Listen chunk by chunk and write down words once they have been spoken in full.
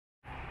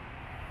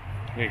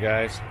Hey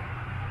guys,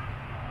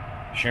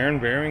 Sharon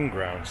Burying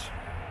Grounds.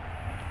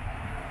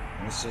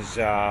 This is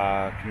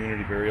a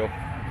community burial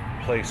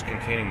place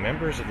containing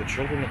members of the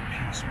Children of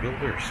Peace,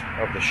 builders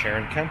of the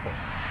Sharon Temple.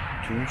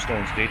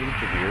 Tombstones dating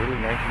to the early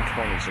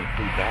 1920s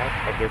include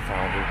that of their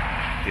founder,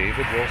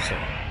 David Wilson.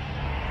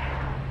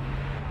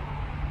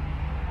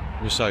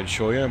 Just I'd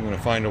show you. I'm going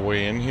to find a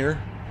way in here.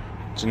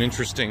 It's an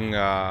interesting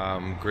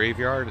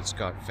graveyard. It's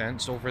got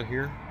fence over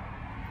here.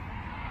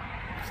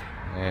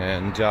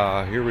 And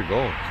here we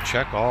go.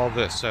 Check all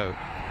this out.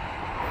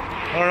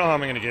 I don't know how I'm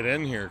going to get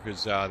in here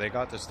because they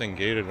got this thing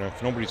gated, and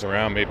if nobody's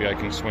around, maybe I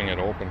can swing it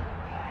open.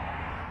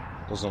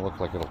 Doesn't look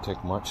like it'll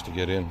take much to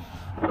get in.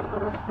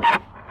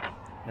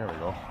 There we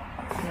go.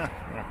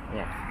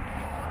 Yeah.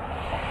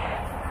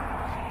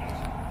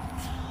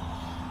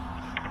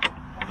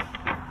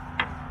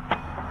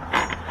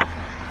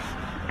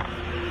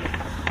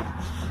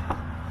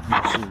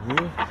 Let's see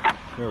here.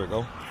 There we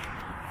go.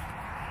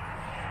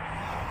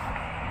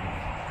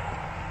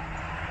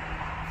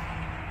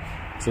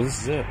 So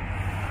this is it.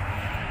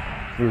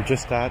 We were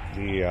just at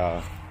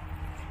the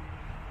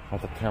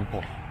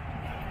temple.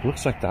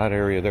 Looks like that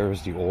area there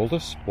is the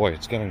oldest. Boy,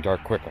 it's getting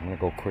dark quick. I'm gonna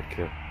go quick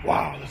here.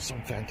 Wow, that's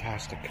some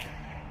fantastic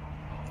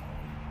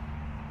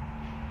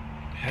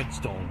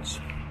headstones.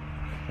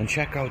 And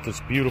check out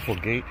this beautiful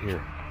gate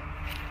here.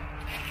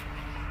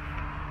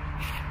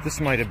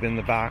 This might have been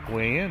the back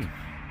way in.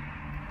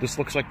 This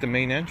looks like the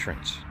main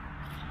entrance.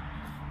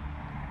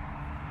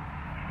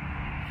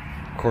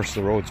 Of course,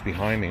 the road's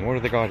behind me. What do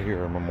they got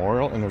here? A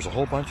memorial? And there's a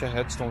whole bunch of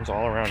headstones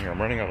all around here.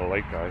 I'm running out of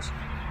light, guys.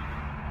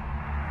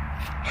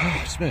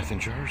 Smith and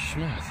George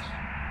Smith.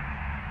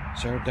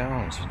 Sarah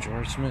Downs and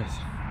George Smith.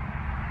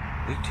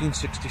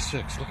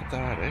 1866. Look at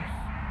that, eh?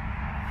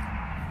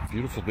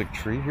 Beautiful big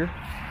tree here.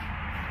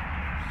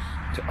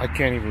 I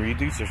can't even read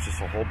these. There's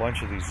just a whole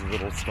bunch of these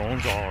little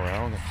stones all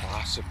around. The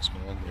classics,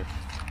 man.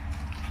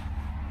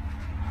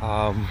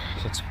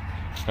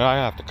 I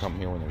have to come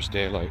here when there's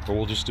daylight, but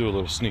we'll just do a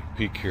little sneak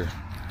peek here.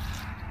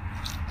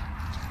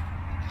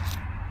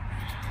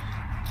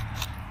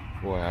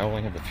 Boy, I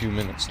only have a few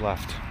minutes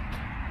left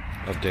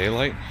of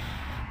daylight.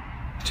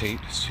 Tate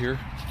is here,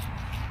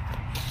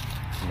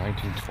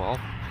 1912.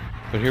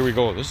 But here we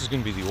go. This is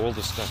going to be the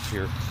oldest stuff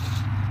here.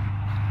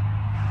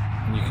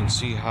 And you can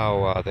see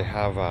how they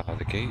have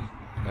the gate,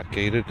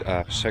 gated,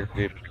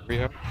 segregated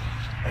area.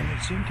 And they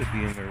seem to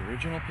be in their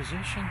original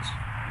positions.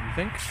 You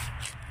think?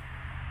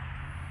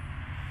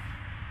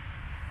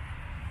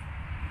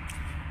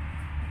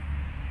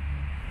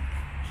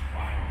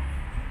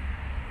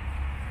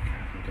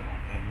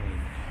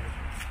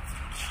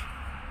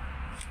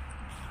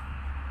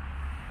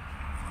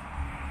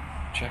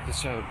 Check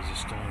this out. There's a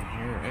stone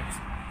here, eh?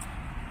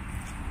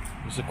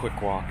 It's a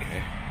quick walk,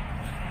 eh?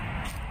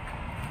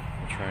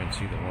 I'll try and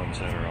see the ones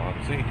that are off.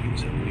 It's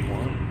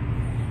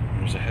 1871.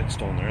 There's a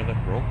headstone there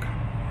that broke.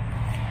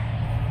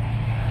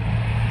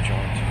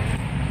 John Temple.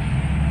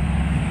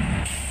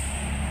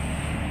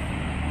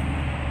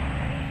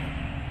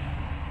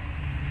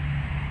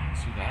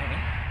 See that,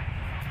 eh?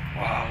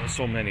 Wow, there's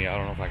so many. I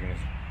don't know if I can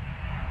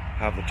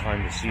have the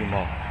time to see them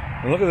all.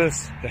 And look at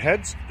this. The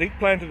heads, they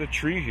planted a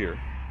tree here.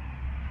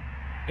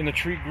 And the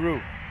tree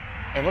grew.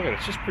 And look at it,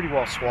 it's just pretty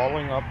well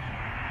swallowing up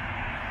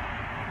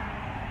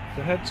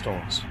the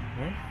headstones.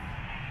 Right?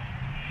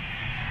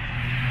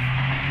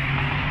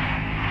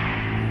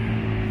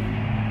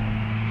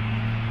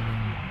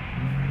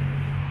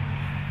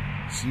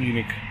 It's a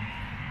unique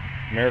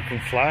American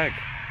flag.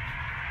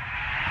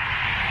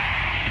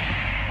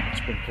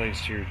 It's been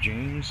placed here.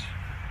 James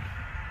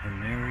and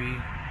Mary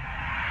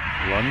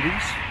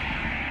Lundy's.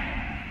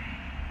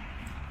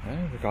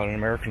 Yeah, they got an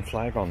American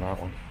flag on that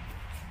one.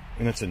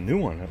 And it's a new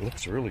one. It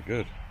looks really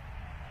good.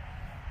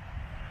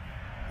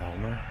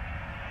 Elmer.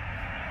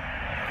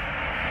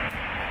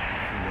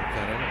 Look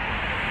that up.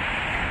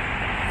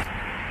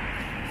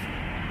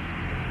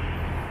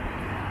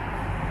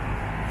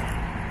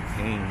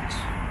 Haynes.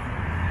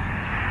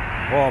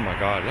 Oh my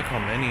God, look how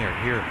many are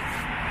here.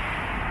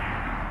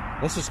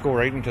 Let's just go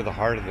right into the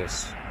heart of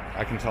this.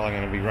 I can tell I'm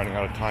going to be running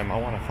out of time. I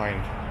want to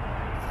find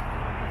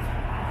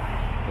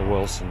the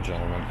Wilson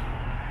gentleman.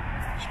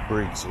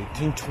 Briggs,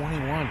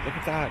 1821. Look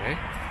at that, eh?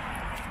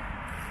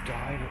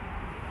 Died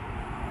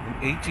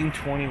in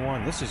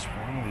 1821. This is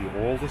one of the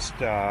oldest.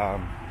 Look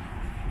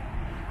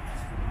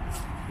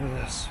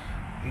at this,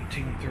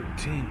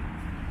 1813.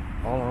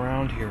 All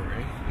around here,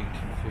 right?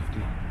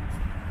 1850.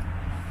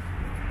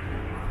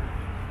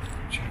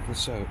 Check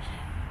this out.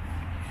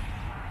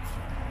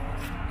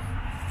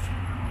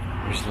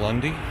 There's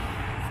Lundy.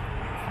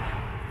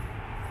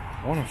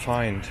 I want to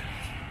find.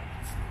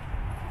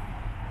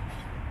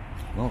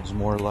 Oh, there's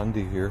more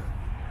Lundy here.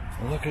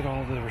 And look at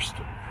all the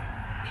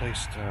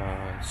placed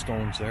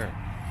stones there.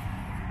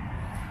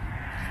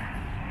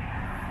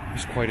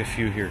 There's quite a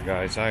few here,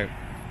 guys.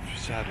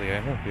 Sadly, I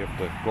won't be able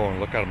to go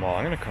and look at them all.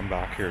 I'm going to come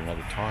back here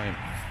another time.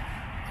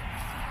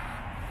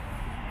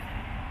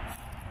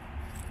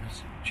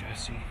 That's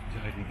Jesse,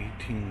 died in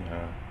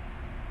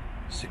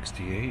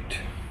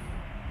 1868.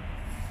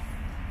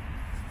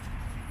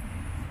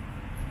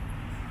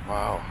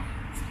 Wow.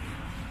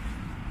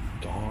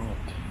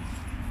 Dawned.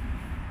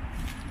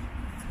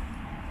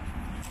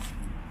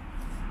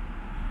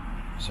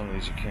 Some of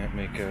these you can't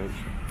make out.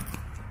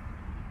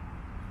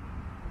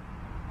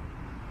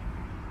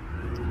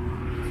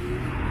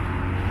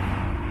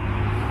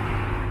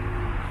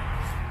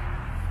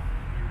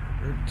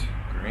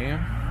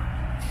 Graham.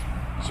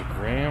 There's a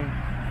Graham.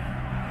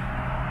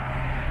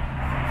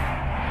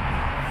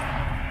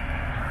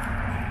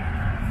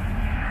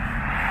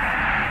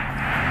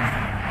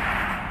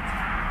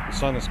 The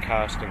sun is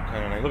casting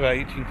kind of nice. Look at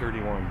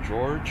 1831.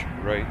 George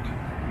Wright.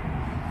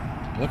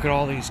 Look at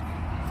all these.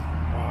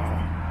 Wow.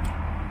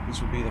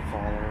 These would be the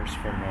followers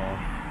from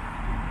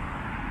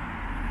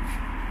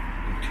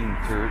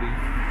 1830.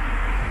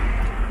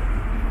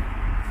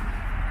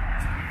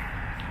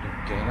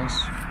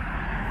 Dennis.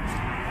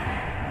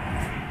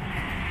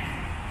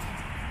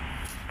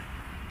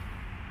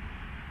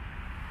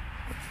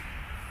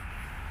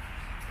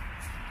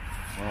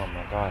 Oh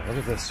my God, look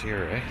at this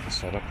here, eh? The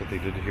setup that they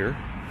did here.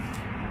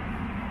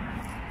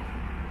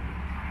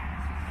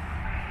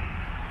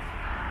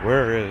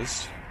 Where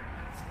is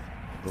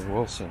the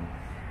Wilson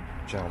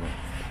gentleman?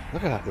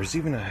 Look at that, there's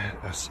even a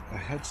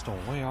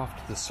headstone way off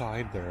to the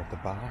side there at the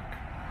back.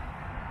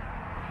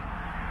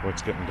 Oh,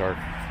 it's getting dark.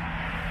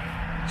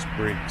 It's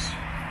Briggs.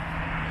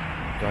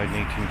 Died in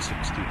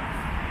 1860.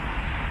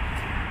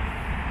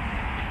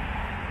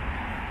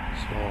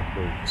 Small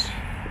Briggs.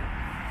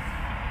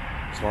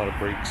 There's a lot of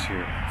breaks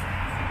here.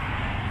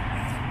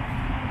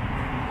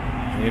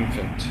 An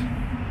infant.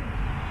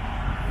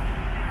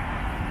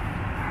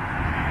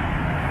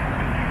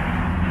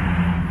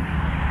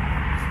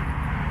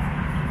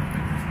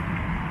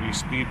 Are you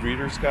speed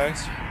readers,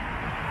 guys?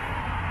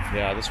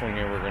 Yeah, this one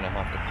here we're going to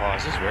have to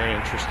pause. This is very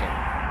interesting.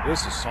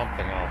 This is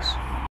something else.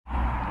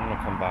 I'm going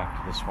to come back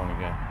to this one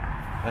again.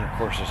 And of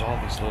course there's all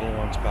these little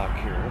ones back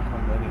here. Look how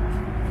many.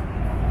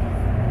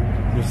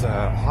 There's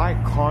a high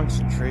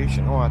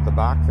concentration. Oh, at the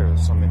back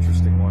there's some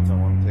interesting ones I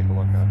want to take a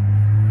look at.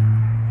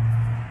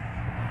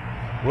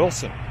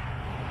 Wilson.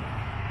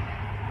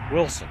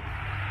 Wilson.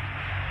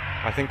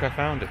 I think I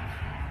found it.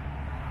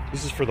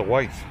 This is for the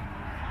wife.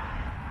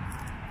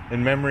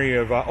 In memory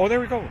of, oh, there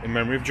we go. In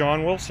memory of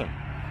John Wilson,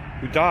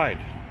 who died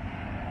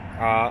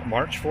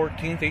March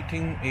 14th,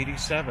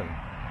 1887.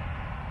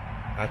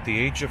 At the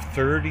age of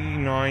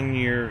 39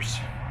 years.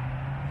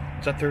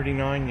 Is that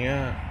 39?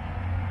 Yeah.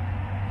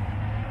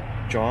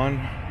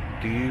 John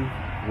D.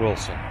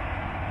 Wilson.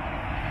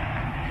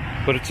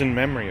 But it's in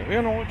memory of,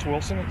 you know, it's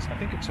Wilson. I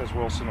think it says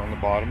Wilson on the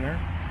bottom there.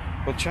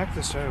 But check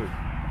this out.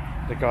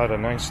 They got a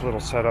nice little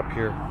setup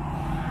here.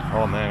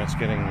 Oh man, it's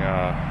getting,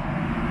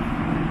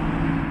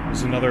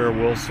 there's another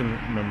Wilson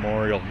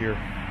memorial here.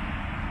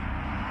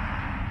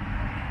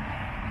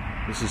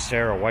 This is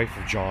Sarah, wife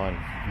of John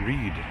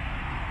Reed,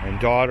 and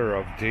daughter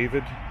of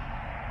David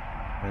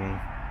and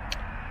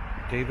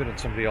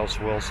somebody else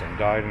Wilson.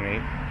 Died in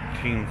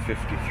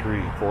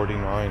 1853,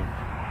 49.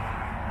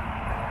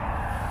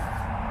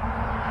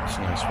 That's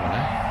a nice one,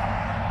 eh?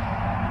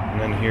 And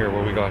then here,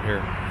 what we got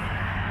here?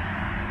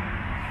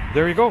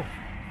 There you go.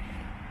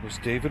 There's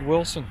David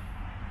Wilson.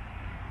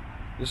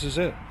 This is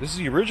it. This is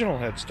the original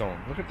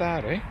headstone. Look at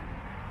that, eh?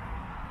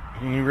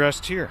 And you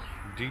rest here.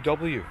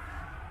 DW.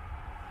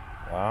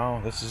 Wow,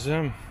 this is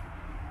him.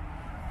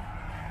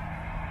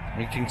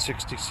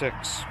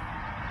 1866.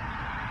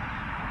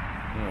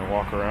 I'm gonna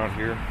walk around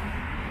here.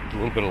 A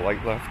little bit of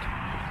light left.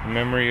 In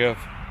memory of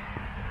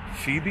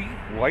Phoebe,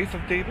 wife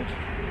of David,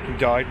 who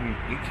died in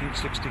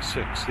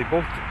 1866. They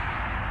both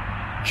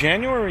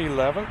January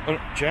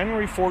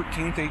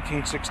 14th,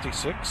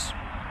 1866,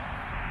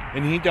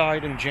 and he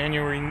died in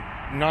January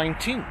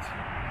 19th,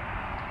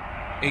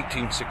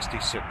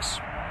 1866.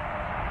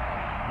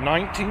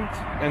 19th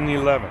and the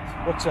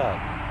 11th. What's that?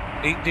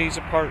 8 days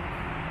apart.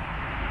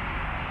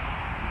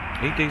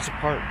 8 days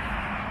apart.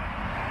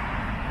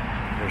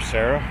 There's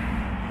Sarah.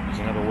 There's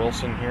another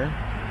Wilson here.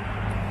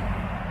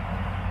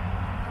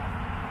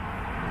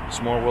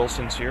 Some more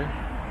Wilsons here.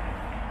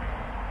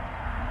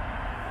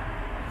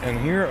 And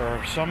here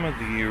are some of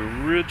the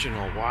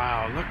original.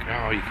 Wow, look.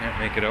 Oh, you can't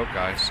make it out,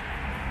 guys.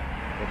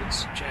 But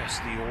it's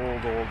just the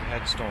old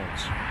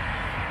headstones.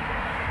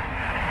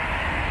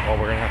 Oh,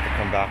 we're going to have to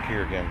come back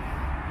here again.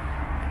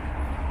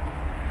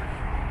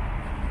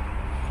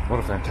 What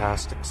a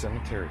fantastic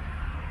cemetery.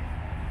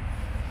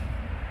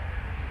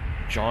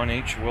 John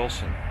H.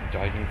 Wilson, who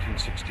died in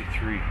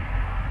 1863.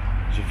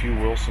 There's a few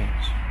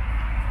Wilsons.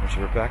 There's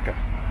Rebecca,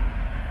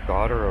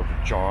 daughter of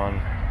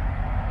John.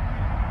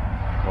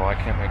 Oh, I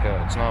can't make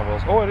it. It's not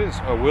Wilson. Oh, it is.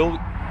 I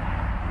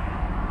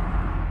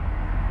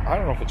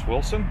don't know if it's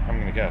Wilson. I'm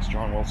going to guess.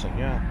 John Wilson.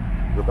 Yeah.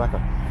 Rebecca.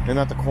 And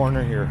at the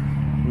corner here,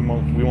 we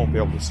won't be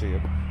able to see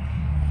it.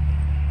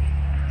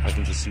 I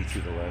can just see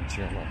through the lens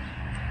here on the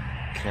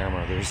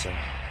camera. There's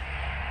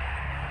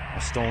a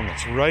stone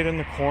that's right in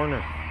the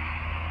corner.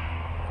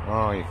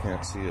 Oh, you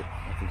can't see it.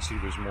 I can see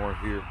there's more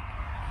here.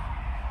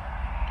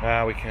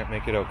 Ah, we can't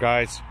make it out.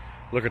 Guys,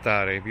 look at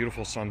that, eh?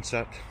 Beautiful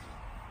sunset.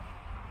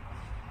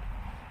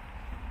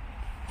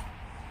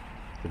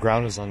 The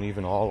ground is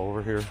uneven all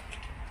over here.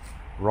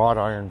 Wrought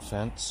iron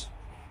fence.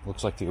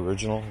 Looks like the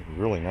original.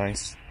 Really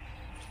nice.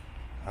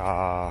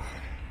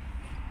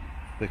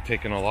 They've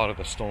taken a lot of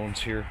the stones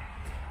here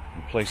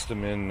and placed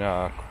them in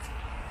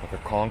like a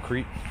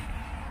concrete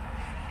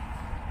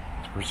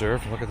to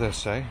preserve. Look at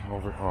this, eh?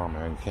 Oh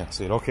man, you can't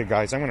see it. Okay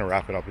guys, I'm going to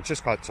wrap it up. It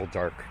just got so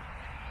dark.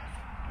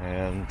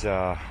 And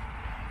at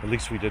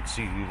least we did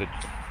see the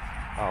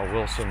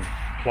Wilson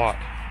plot.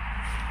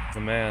 The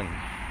man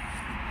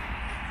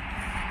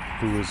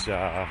who was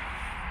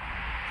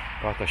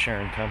got the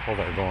Sharon Temple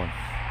there going.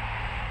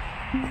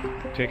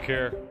 Take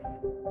care.